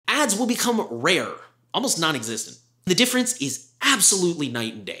ads will become rare, almost non-existent. The difference is absolutely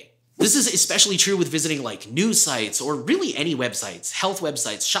night and day. This is especially true with visiting like news sites or really any websites, health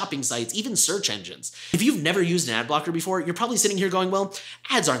websites, shopping sites, even search engines. If you've never used an ad blocker before, you're probably sitting here going, well,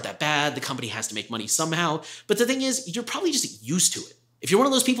 ads aren't that bad, the company has to make money somehow. But the thing is, you're probably just used to it. If you're one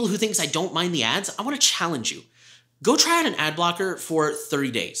of those people who thinks I don't mind the ads, I want to challenge you. Go try out an ad blocker for 30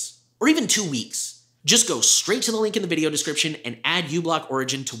 days or even 2 weeks. Just go straight to the link in the video description and add uBlock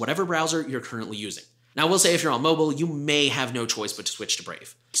Origin to whatever browser you're currently using. Now, I will say if you're on mobile, you may have no choice but to switch to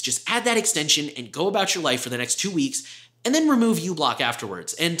Brave. Just add that extension and go about your life for the next 2 weeks, and then remove uBlock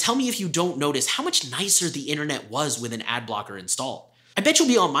afterwards. And tell me if you don't notice how much nicer the internet was with an ad blocker installed. I bet you'll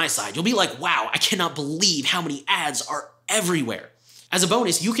be on my side. You'll be like, wow, I cannot believe how many ads are everywhere. As a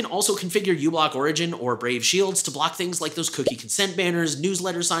bonus, you can also configure uBlock Origin or Brave Shields to block things like those cookie consent banners,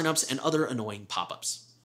 newsletter signups, and other annoying pop-ups.